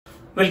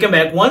Welcome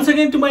back once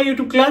again to my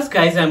YouTube class.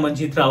 Guys, I'm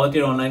Manjeet Rawat,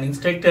 your online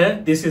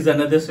instructor. This is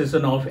another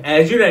session of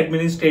Azure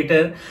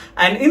Administrator.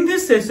 And in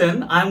this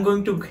session, I'm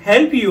going to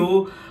help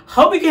you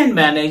how we can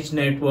manage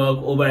network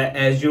over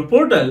Azure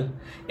portal.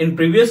 In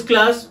previous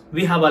class,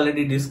 we have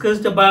already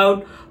discussed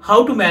about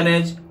how to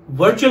manage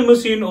virtual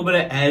machine over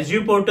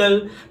Azure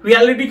portal. We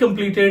already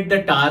completed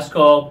the task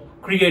of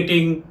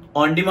creating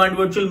on-demand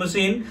virtual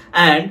machine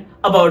and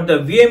about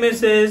the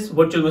VMSs,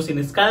 virtual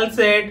machine skill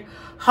set,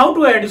 how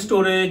to add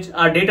storage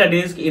or data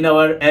disk in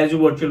our Azure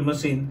virtual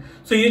machine.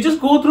 So you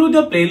just go through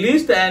the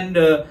playlist and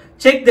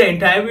check the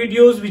entire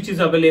videos which is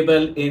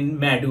available in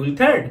module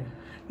 3rd.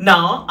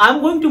 Now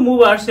I'm going to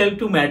move ourselves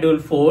to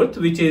module 4th,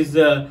 which is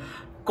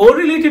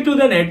correlated to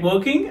the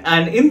networking,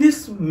 and in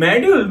this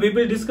module we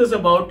will discuss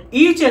about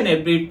each and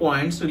every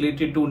points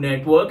related to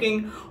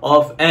networking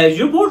of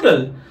Azure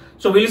portal.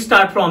 So we'll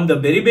start from the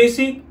very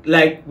basic,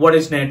 like what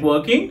is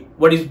networking,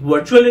 what is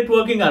virtual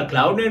networking or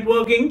cloud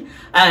networking,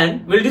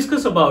 and we'll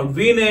discuss about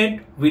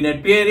VNet,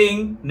 VNet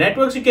peering,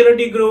 network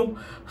security group,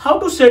 how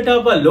to set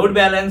up a load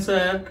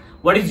balancer,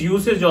 what is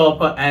usage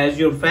of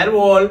Azure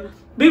firewall.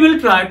 We will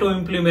try to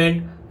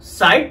implement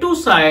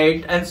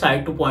site-to-site and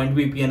site-to-point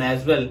VPN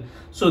as well.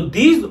 So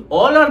these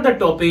all are the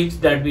topics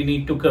that we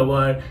need to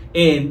cover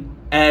in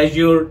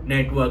Azure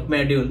network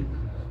module.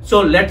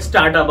 So let's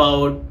start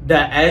about the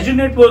Azure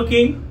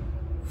networking.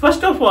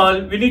 First of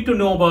all, we need to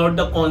know about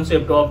the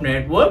concept of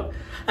network,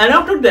 and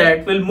after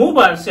that we'll move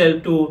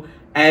ourselves to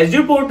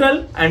Azure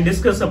portal and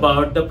discuss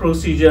about the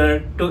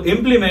procedure to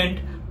implement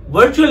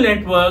virtual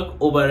network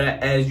over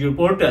Azure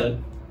portal.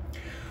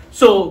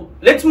 So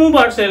let's move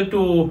ourselves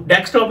to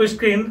desktop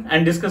screen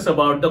and discuss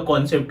about the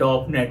concept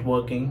of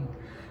networking.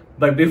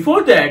 But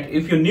before that,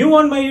 if you're new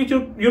on my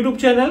YouTube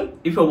channel,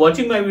 if you're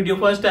watching my video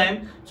first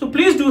time, so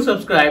please do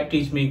subscribe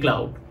Teach Me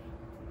Cloud.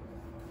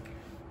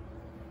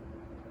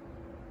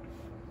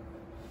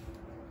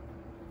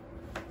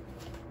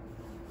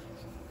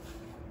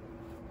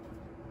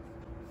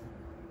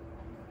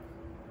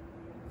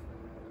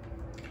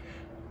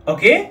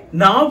 Okay,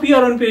 now we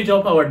are on page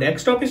of our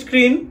desktop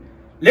screen.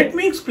 Let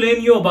me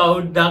explain you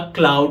about the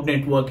cloud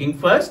networking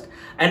first,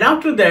 and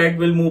after that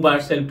we'll move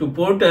ourselves to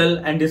portal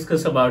and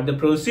discuss about the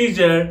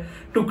procedure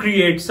to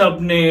create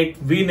subnet,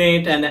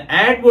 VNet and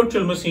add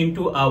virtual machine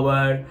to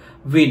our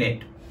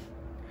VNet.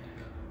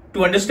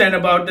 To understand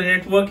about the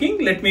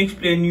networking, let me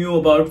explain you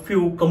about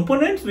few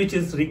components which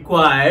is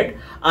required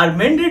or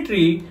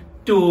mandatory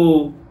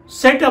to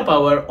set up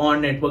our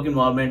own network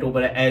environment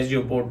over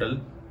Azure portal.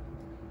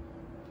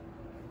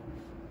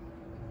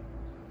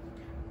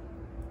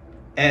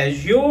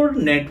 Azure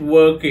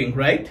networking,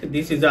 right?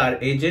 This is our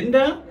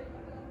agenda.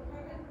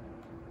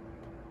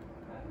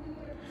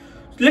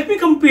 Let me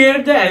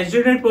compare the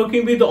Azure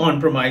networking with the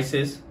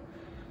on-premises.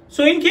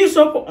 So in case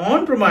of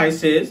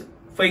on-premises,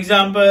 for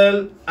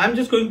example, I'm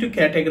just going to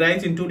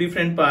categorize in two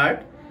different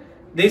parts.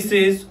 This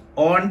is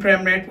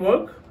on-prem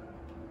network,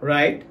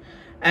 right?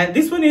 And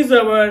this one is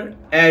our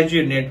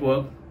Azure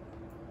network.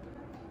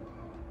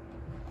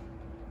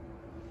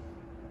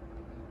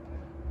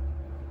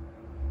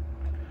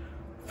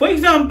 For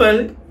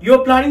example,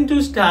 you're planning to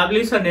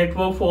establish a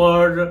network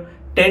for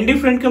 10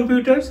 different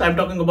computers. I'm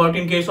talking about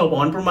in case of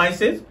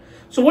on-premises.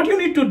 So what you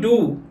need to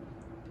do,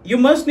 you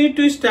must need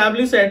to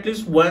establish at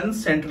least one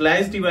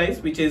centralized device,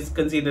 which is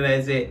considered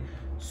as a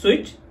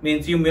switch.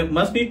 Means you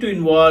must need to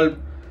involve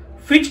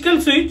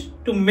physical switch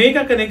to make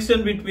a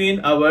connection between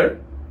our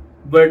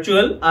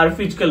virtual or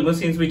physical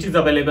machines, which is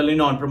available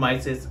in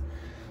on-premises.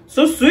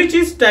 So switch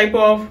is type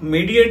of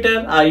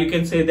mediator, or you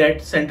can say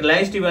that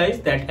centralized device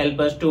that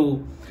help us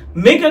to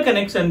make a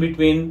connection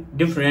between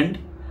different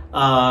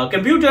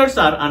computers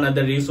or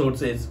another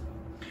resources.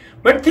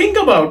 But think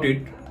about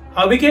it,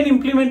 how we can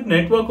implement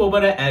network over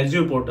a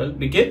Azure portal,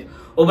 because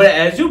over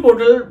Azure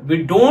portal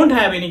we don't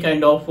have any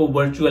kind of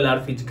virtual or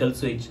physical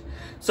switch.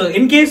 So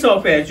in case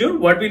of Azure,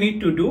 what we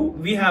need to do,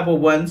 we have a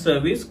one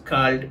service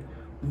called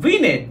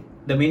VNet.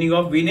 The meaning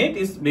of VNet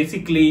is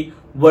basically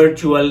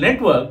virtual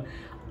network.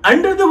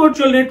 Under the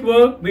virtual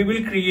network, we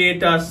will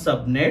create our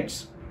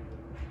subnets.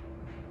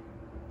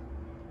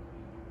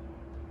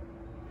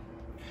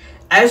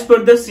 As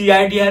per the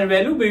CIDR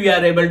value, we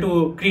are able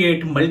to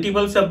create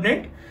multiple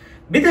subnet.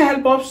 With the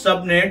help of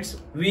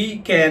subnets, we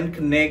can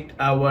connect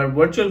our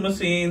virtual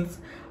machines,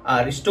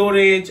 our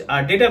storage,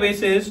 our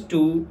databases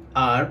to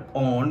our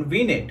own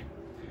VNet.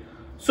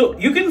 So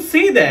you can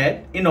see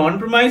that in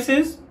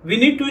on-premises, we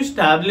need to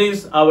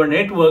establish our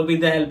network with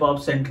the help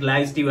of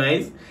centralized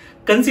device,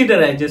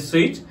 consider as a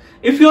switch.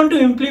 If you want to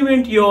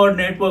implement your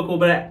network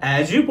over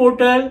Azure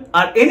portal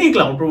or any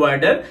cloud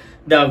provider,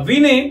 the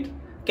VNet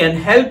can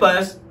help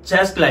us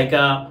just like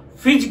a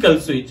physical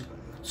switch.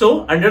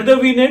 So under the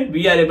VNet,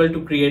 we are able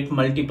to create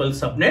multiple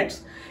subnets.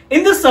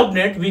 In the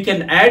subnet, we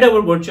can add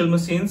our virtual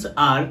machines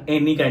or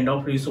any kind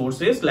of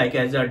resources like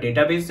Azure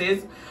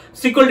databases,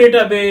 SQL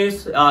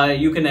database,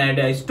 you can add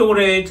a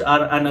storage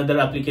or another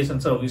application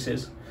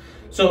services.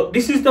 So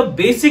this is the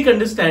basic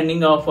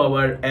understanding of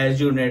our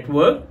Azure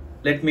network.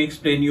 Let me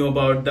explain you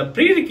about the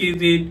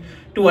prerequisite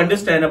to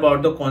understand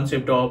about the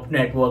concept of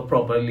network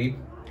properly.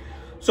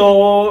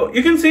 So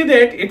you can say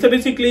that it's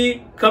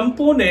basically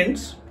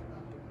components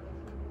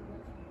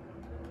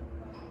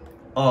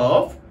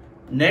of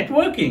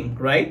networking,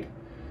 right?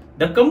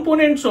 The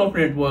components of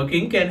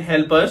networking can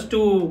help us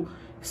to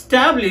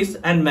establish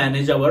and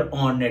manage our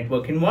own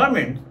network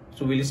environment.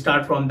 So we'll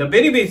start from the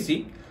very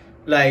basic,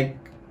 like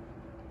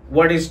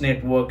what is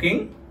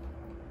networking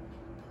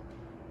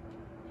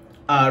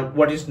or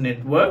what is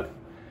network.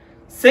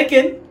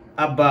 Second,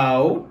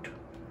 about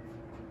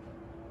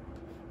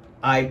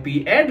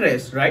IP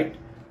address, right?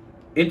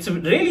 It's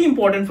really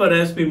important for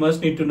us. We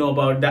must need to know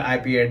about the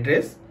IP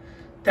address.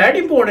 Third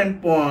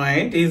important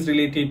point is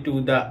related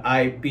to the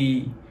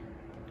IP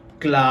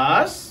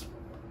class,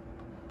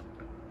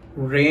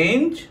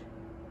 range,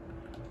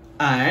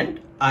 and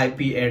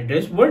IP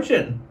address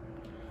version.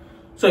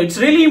 So it's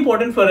really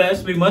important for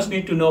us. We must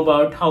need to know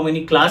about how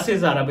many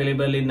classes are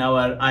available in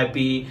our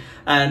IP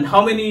and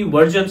how many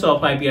versions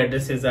of IP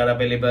addresses are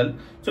available.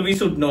 So we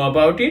should know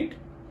about it.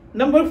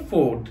 Number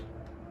 4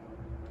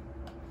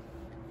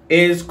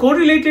 is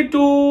correlated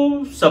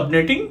to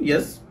subnetting.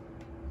 Yes.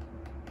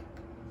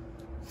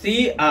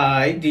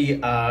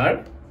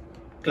 CIDR,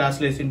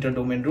 classless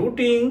interdomain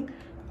routing,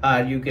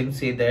 or you can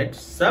say that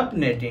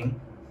subnetting.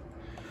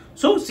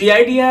 So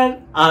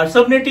CIDR or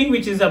subnetting,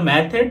 which is a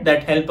method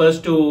that helps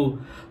us to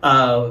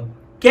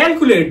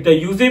calculate the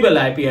usable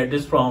IP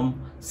address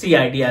from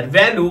CIDR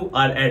value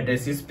or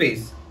address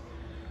space.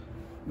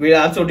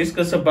 We'll also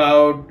discuss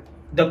about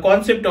the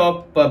concept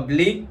of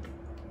public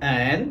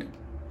and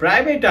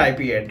private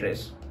IP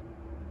address.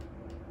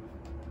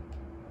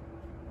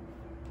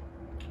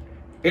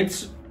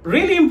 It's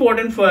really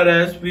important for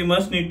us. We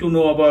must need to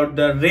know about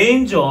the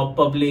range of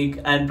public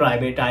and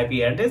private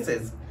IP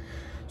addresses.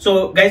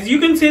 So guys, you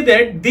can say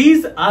that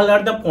these all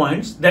are the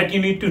points that you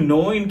need to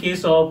know in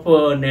case of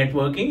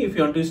networking. If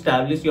you want to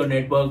establish your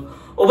network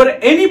over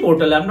any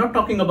portal, I'm not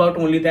talking about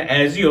only the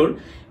Azure.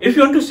 If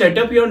you want to set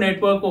up your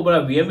network over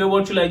a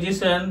VMware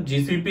virtualization,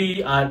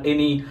 GCP, or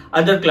any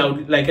other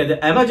cloud like the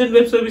Amazon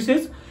Web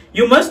Services,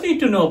 you must need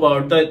to know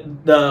about the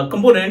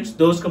components.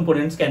 Those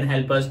components can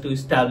help us to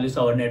establish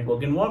our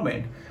network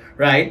environment,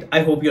 right?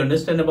 I hope you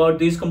understand about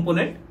these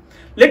components.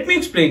 Let me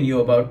explain you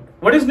about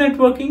what is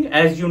networking.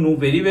 As you know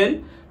very well,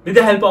 with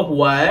the help of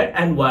wire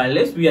and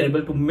wireless, we are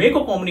able to make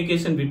a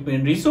communication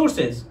between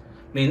resources.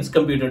 Means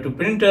computer to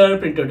printer,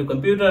 printer to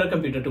computer,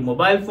 computer to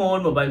mobile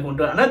phone to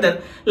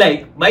another.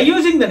 Like by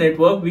using the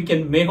network, we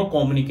can make a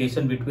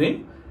communication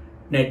between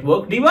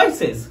network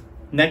devices.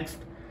 Next,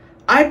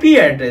 IP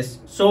address.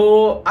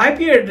 So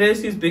IP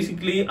address is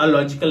basically a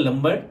logical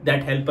number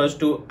that helps us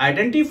to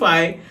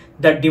identify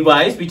the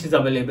device which is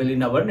available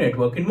in our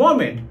network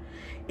environment.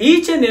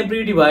 Each and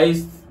every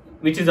device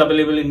which is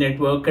available in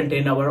network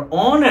contain our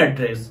own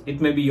address. It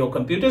may be your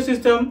computer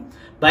system,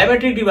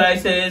 biometric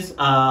devices,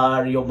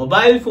 or your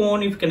mobile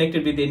phone if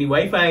connected with any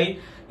Wi-Fi,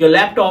 your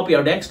laptop,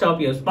 your desktop,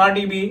 your smart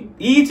TV.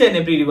 Each and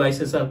every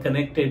devices are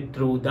connected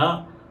through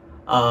the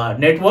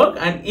network,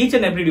 and each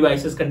and every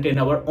devices contain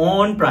our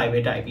own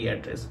private IP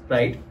address,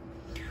 right?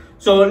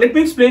 So let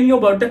me explain you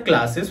about the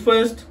classes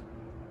first.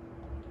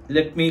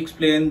 Let me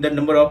explain the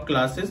number of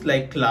classes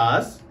like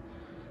class.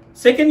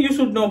 Second, you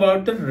should know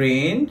about the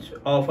range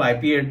of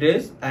IP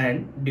address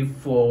and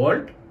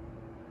default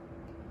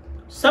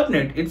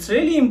subnet. It's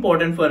really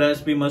important for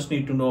us. We must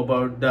need to know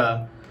about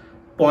the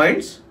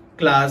points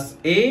class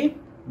A,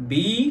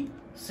 B,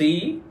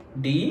 C,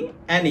 D,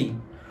 and E.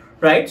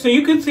 Right, so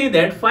you can see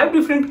that 5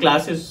 different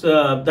classes,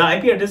 the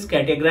IP address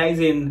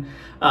categorized in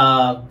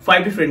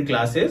 5 different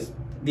classes.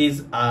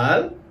 These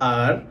all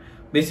are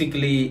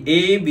basically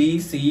A, B,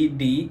 C,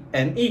 D,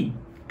 and E.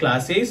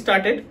 Class A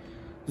started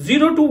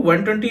 0 to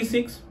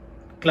 126.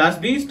 Class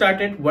B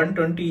started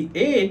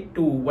 128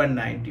 to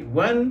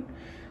 191,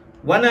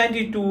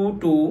 192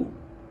 to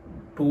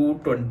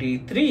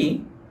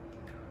 223,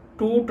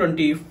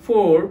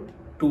 224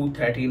 to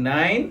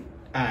 39,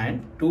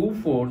 and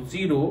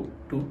 240 to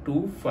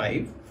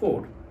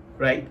 254,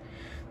 right?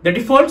 The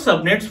default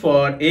subnets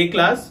for A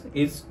class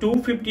is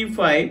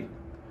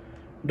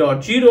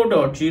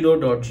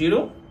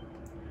 255.0.0.0,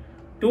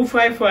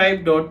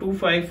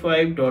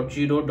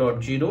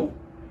 255.255.0.0,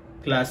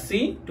 class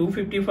C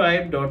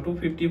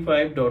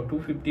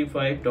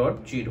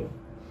 255.255.255.0.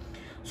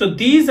 So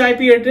these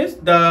IP address,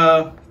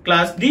 the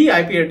class D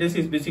IP address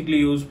is basically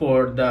used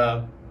for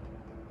the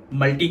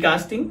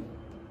multicasting.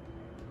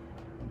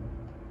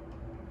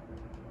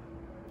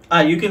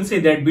 You can say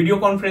that video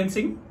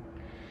conferencing,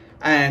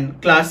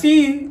 and class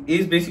E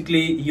is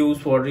basically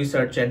used for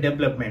research and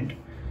development.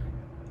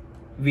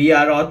 We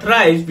are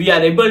authorized, we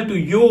are able to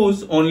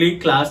use only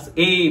class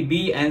A,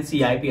 B, and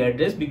C IP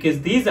address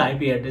because these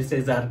IP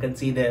addresses are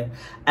considered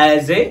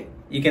as a,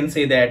 you can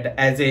say that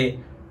as a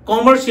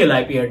commercial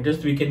IP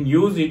address. We can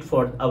use it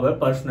for our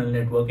personal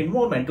network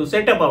environment to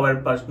set up our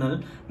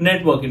personal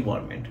network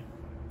environment.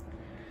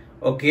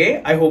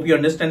 Okay, I hope you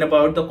understand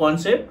about the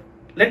concept.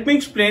 Let me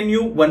explain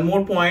you one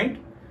more point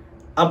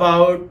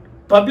about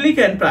public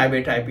and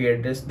private IP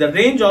address. The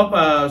range of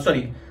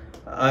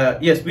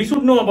yes, we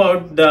should know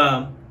about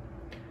the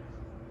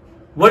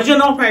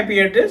version of IP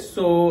address.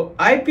 So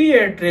IP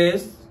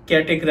address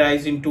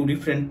categorized in two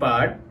different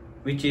parts,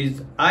 which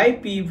is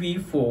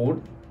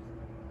IPv4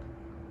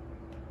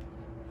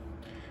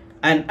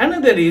 and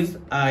another is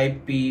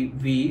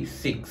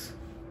IPv6.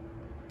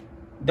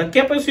 The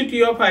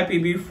capacity of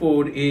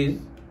IPv4 is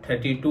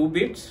 32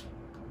 bits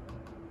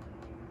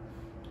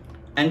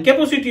and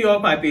capacity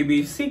of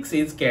IPv6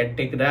 is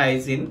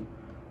categorized in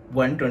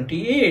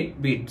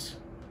 128 bits.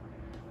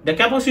 The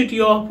capacity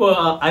of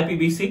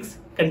IPv6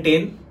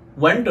 contains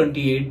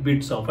 128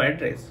 bits of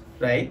address,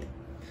 right?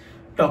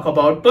 Talk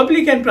about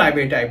public and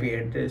private IP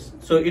address.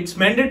 So it's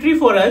mandatory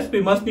for us.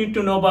 We must need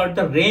to know about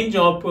the range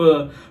of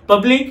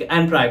public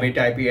and private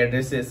IP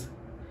addresses.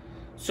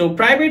 So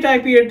private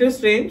IP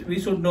address range, we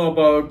should know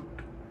about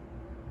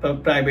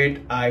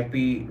private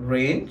IP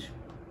range,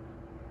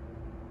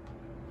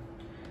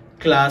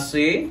 class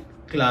A,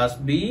 class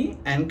B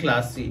and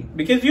class C,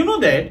 because you know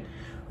that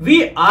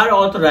we are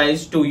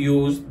authorized to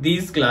use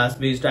these class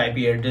based IP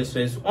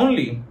addresses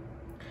only.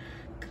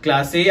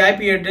 Class A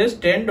IP address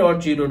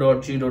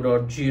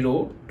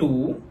 10.0.0.0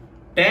 to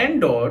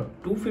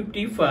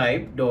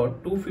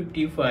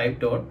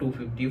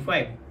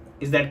 10.255.255.255.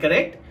 Is that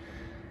correct?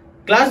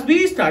 Class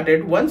B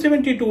started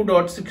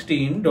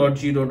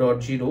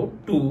 172.16.0.0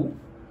 to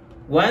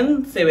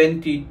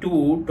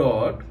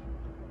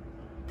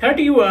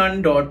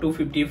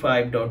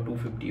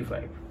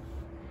 172.31.255.255.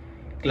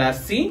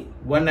 Class C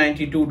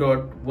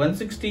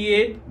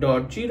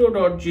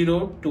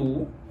 192.168.0.0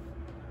 to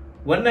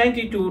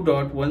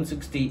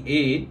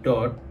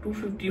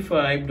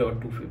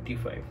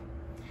 192.168.255.255.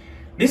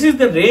 This is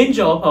the range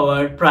of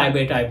our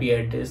private IP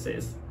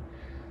addresses.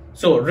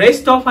 So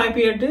rest of IP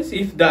address,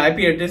 if the IP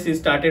address is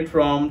started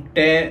from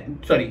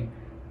 110,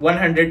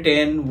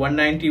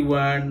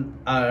 191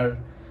 or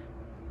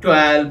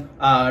 12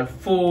 or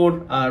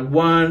 4 or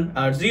 1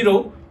 or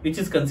 0, which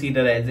is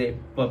considered as a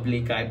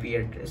public IP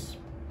address.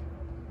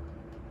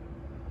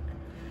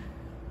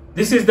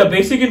 This is the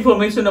basic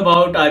information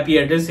about IP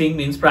addressing,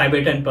 means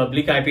private and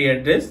public IP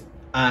address,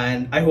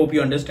 and I hope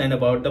you understand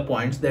about the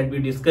points that we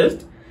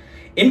discussed.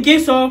 In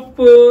case of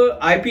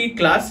IP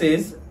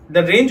classes,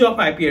 the range of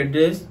IP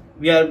address,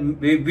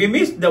 we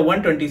missed the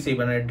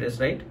 127 address,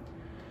 right?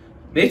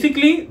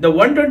 Basically, the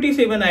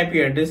 127 IP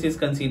address is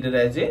considered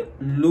as a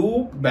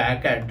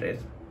loopback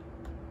address.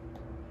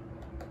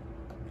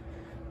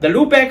 The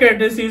loopback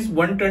address is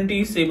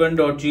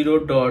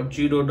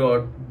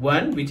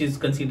 127.0.0.1, which is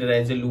considered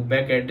as a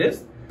loopback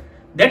address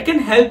that can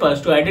help us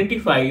to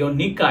identify your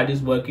NIC card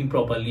is working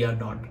properly or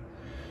not.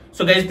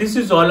 So guys, this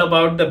is all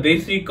about the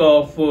basic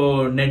of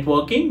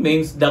networking,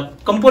 means the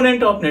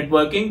component of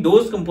networking.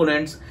 Those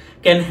components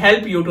can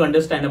help you to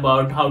understand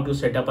about how to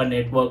set up a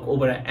network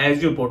over an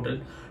Azure portal.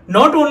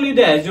 Not only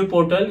the Azure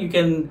portal, you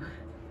can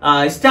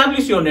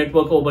establish your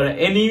network over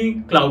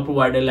any cloud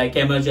provider like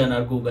Amazon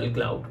or Google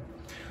Cloud.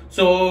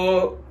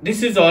 So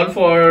this is all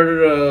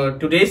for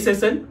today's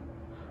session.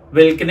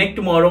 We'll connect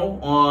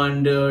tomorrow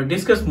and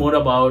discuss more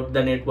about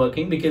the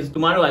networking, because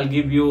tomorrow I'll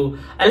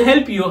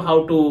help you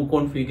how to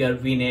configure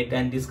VNet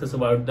and discuss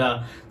about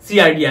the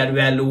CIDR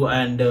value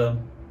and the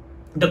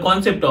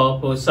concept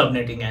of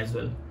subnetting as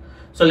well.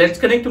 So let's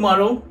connect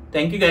tomorrow.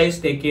 Thank you guys.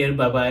 Take care.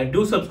 Bye bye.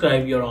 Do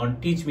subscribe. You're on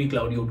Teach Me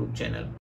Cloud YouTube channel.